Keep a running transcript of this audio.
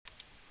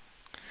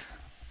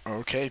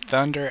Okay,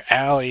 Thunder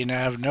Alley.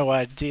 Now I have no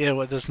idea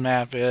what this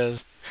map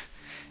is.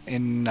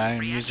 And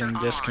I'm using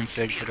this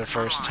config for the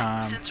first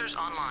time.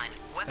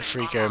 A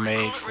Freako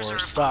made for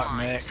stock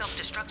mix.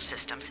 Self-destruct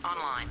systems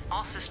online.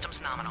 All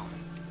systems nominal.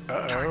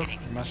 Uh-oh,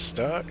 am I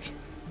stuck?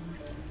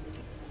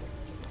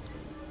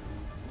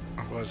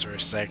 I was for a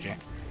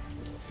second.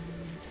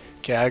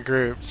 Okay, I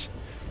grouped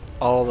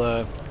all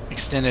the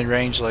extended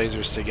range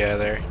lasers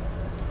together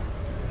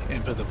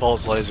and put the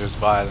pulse lasers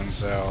by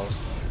themselves.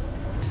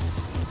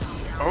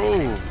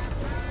 Oh!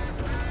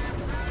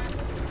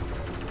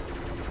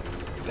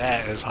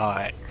 That is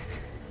hot.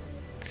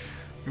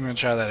 I'm gonna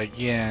try that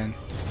again.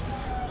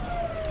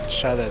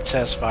 Try that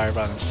test fire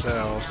by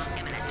themselves.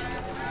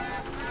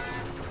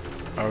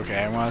 Okay,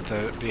 I want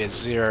it to be at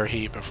 0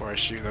 heat before I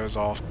shoot those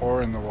off,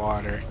 or in the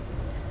water.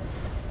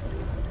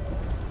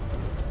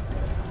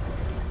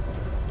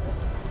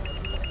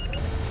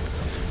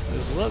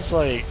 This looks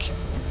like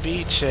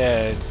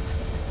Beachhead,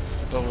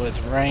 but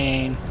with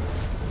rain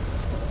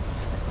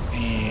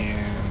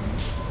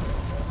and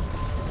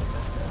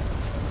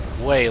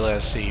way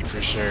less heat for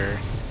sure.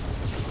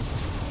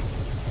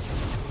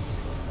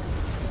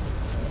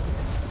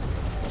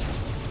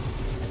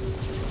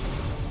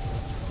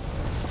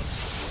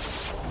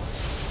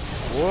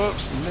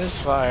 Whoops,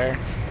 misfire.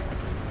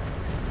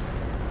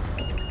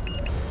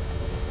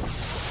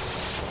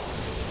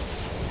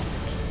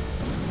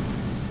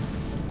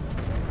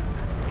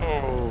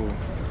 Oh,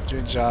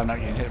 good job not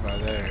getting hit by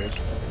theirs.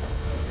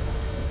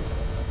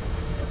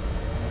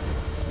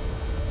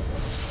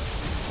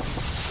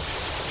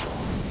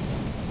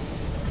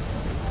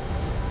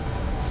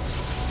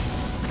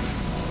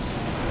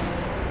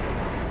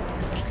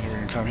 You're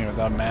gonna come here with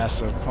that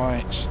massive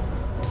punch.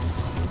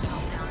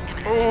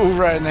 Oh,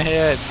 right in the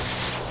head.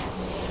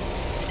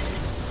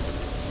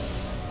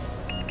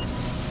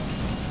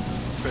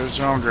 It was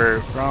wrong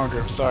group,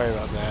 sorry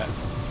about that.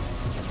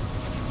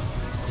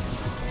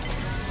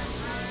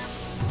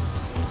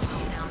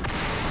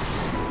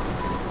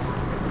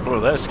 Oh,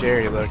 that's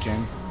scary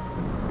looking.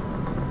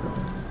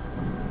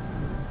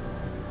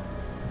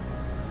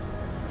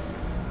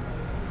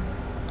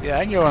 Yeah,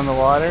 I can go in the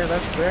water,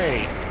 that's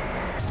great.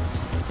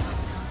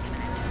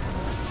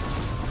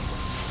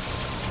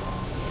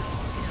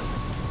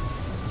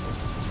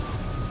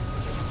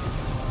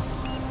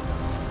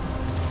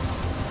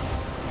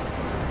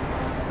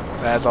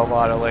 That's a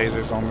lot of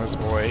lasers on this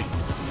boy.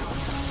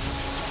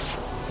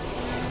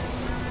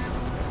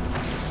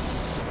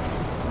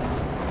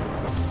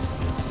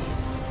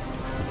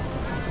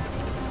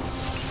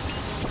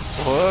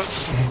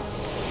 Whoops.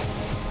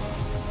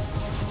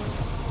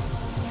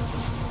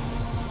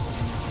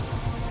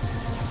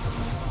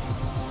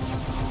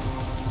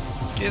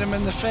 Get him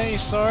in the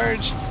face,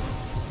 Sarge.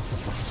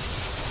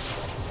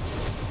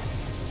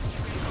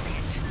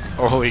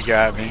 Oh, he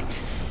got me.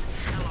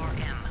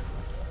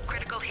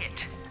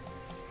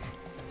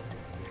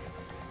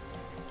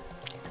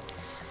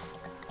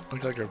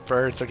 Looked like a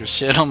bird took a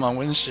shit on my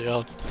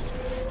windshield.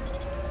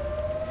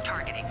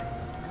 Targeting.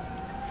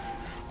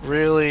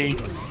 Really?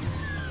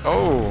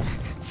 Oh,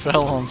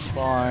 fell on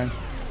spawn.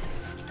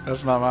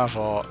 That's not my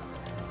fault.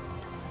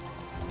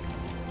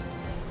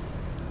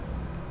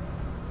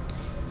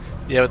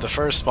 Yeah, with the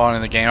first spawn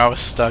in the game, I was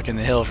stuck in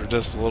the hill for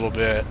just a little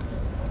bit.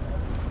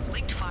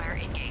 Linked fire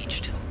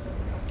engaged.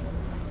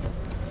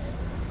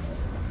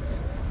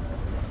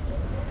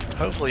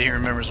 Hopefully he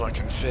remembers what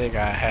config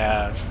I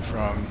have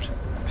from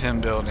him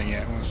building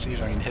it. I want to see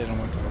if I can hit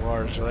him with the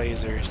large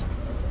lasers.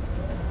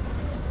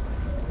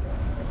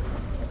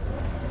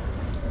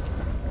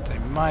 They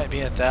might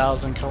be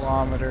 1,000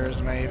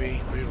 kilometers, maybe.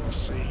 We will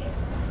see.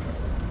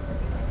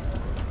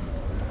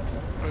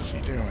 What is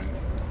he doing?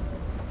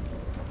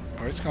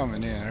 Oh, it's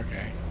coming in.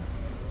 Okay.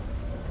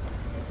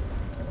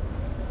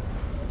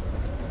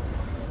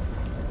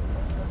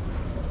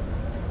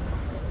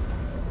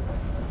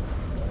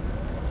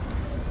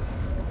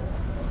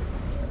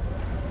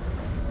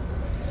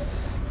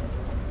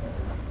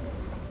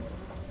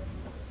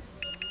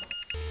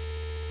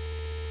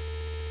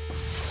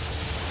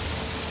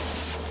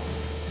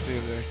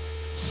 The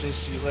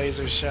sissy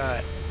laser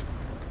shot.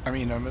 I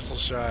mean, a missile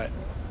shot.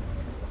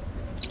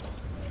 If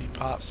he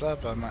pops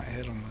up, I might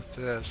hit him with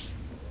this.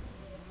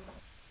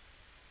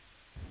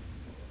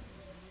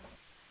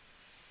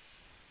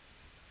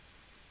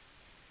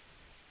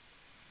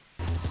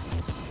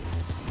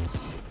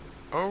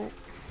 Oh.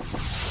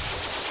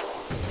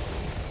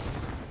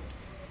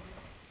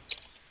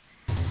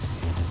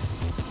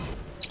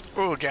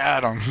 Oh,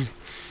 got him.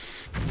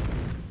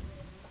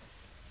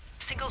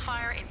 Single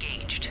fire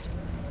engaged.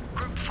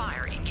 Group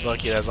fire engaged. It's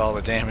lucky that's all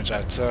the damage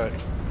I took.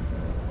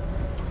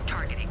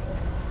 Targeting.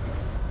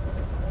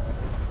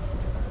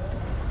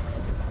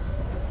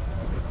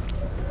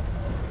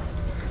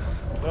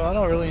 Well, I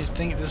don't really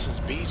think this is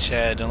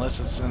Beachhead unless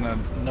it's in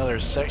another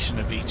section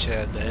of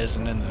Beachhead that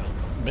isn't in the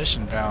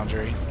mission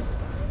boundary.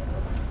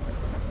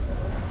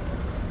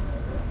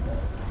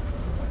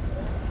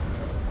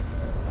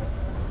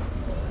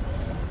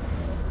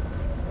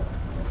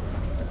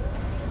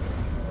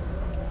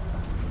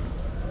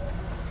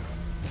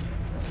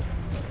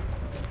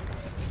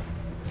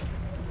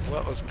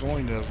 well, I was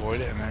going to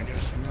avoid it, and I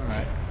guess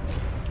not.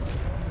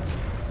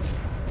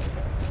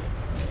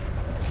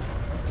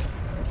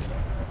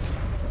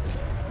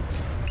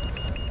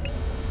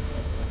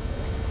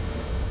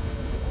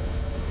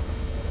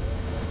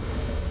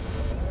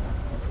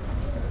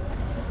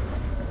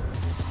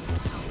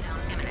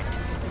 Meltdown imminent.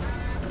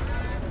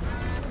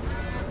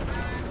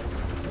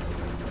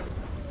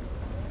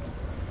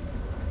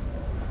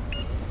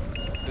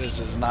 This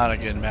is not a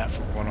good map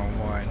for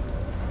one-on-one.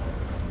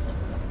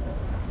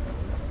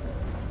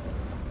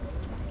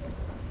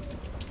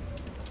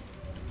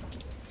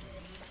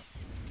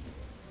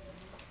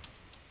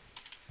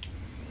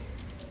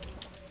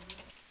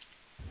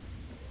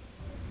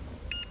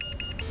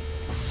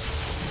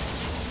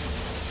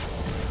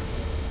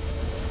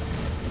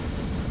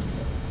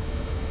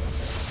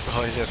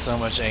 Oh, he's got so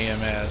much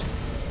AMS.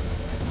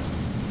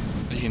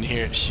 You can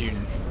hear it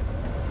shooting.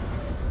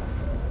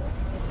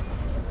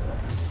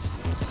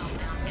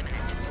 Meltdown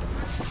imminent.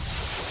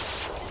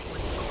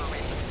 Sequence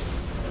overridden.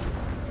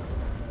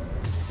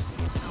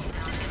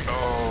 Meltdown imminent.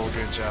 Oh,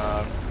 good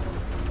job.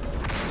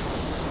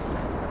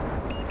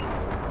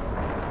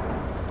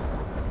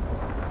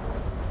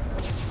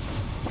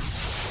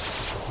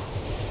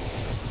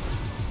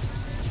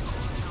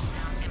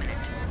 Meltdown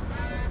imminent.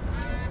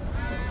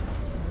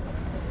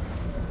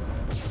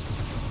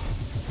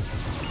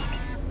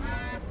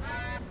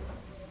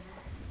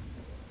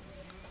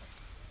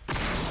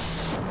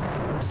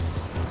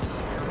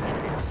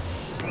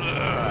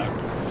 Ugh.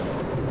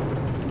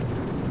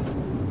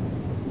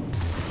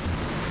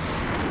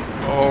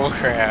 Oh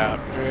crap,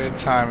 good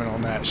timing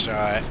on that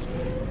shot.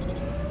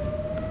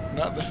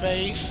 Not the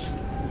face.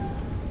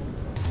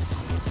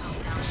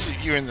 I'll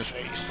shoot you in the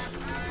face.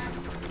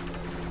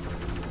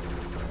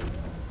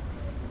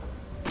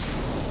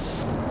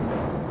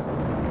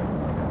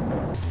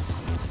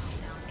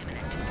 Meltdown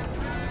imminent.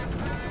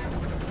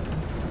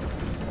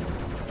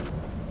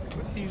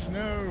 Please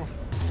no.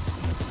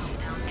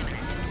 Meltdown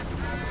imminent.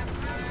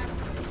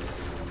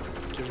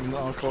 Give him the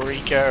Uncle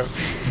Rico.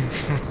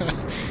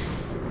 Meltdown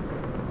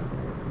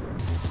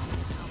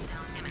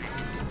imminent.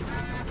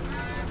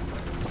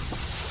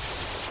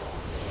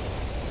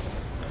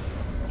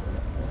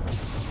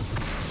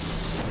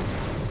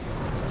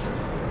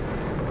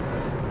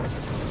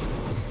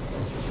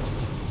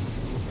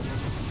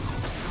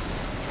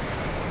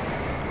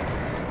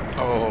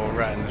 Oh,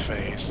 right in the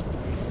face.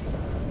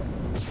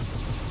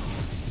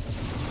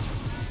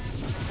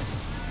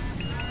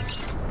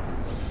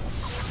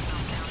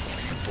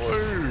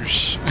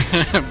 Whoosh!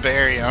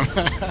 Bury him.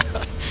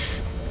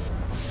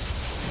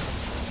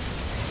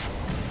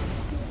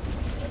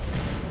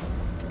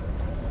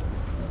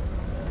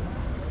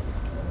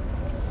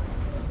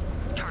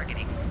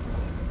 Targeting.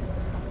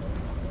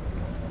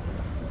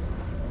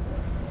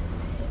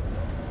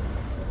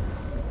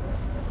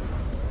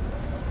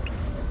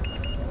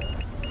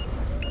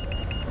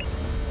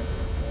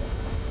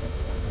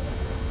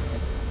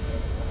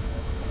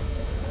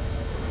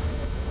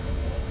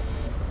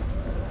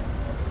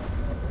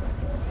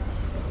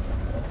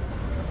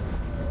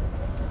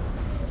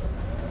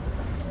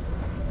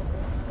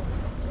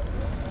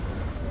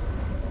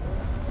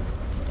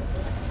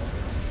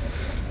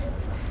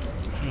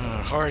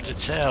 Hard to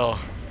tell.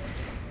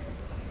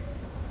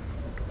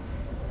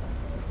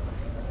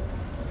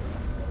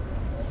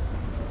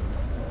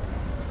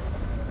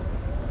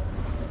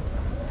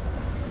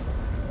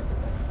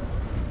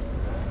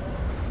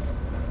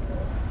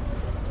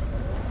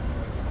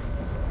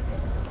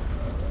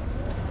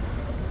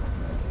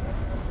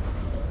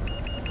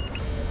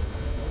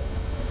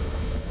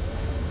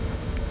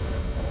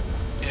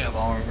 Yeah,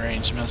 long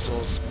range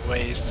missiles,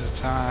 waste of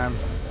time.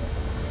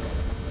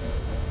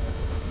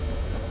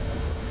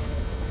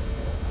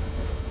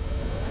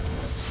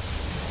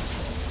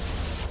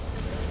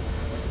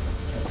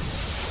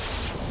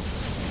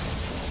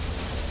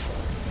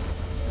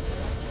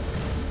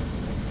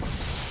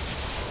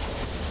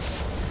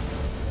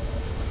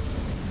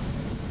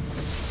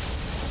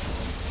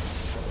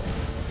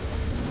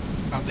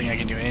 I don't think I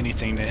can do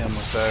anything to him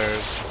with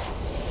those.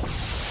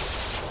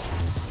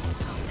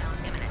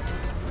 Meltdown imminent.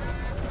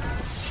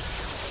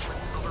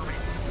 Sequence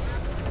overridden.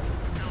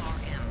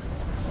 LRM.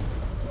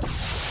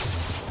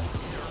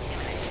 Meltdown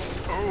imminent.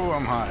 Oh,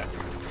 I'm hot.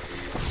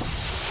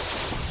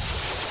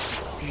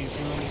 He's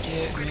gonna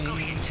get Critical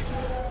me. hit.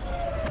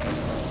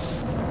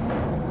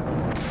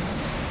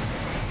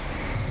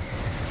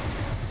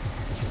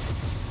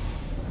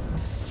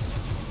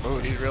 Oh,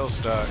 he's real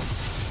stuck.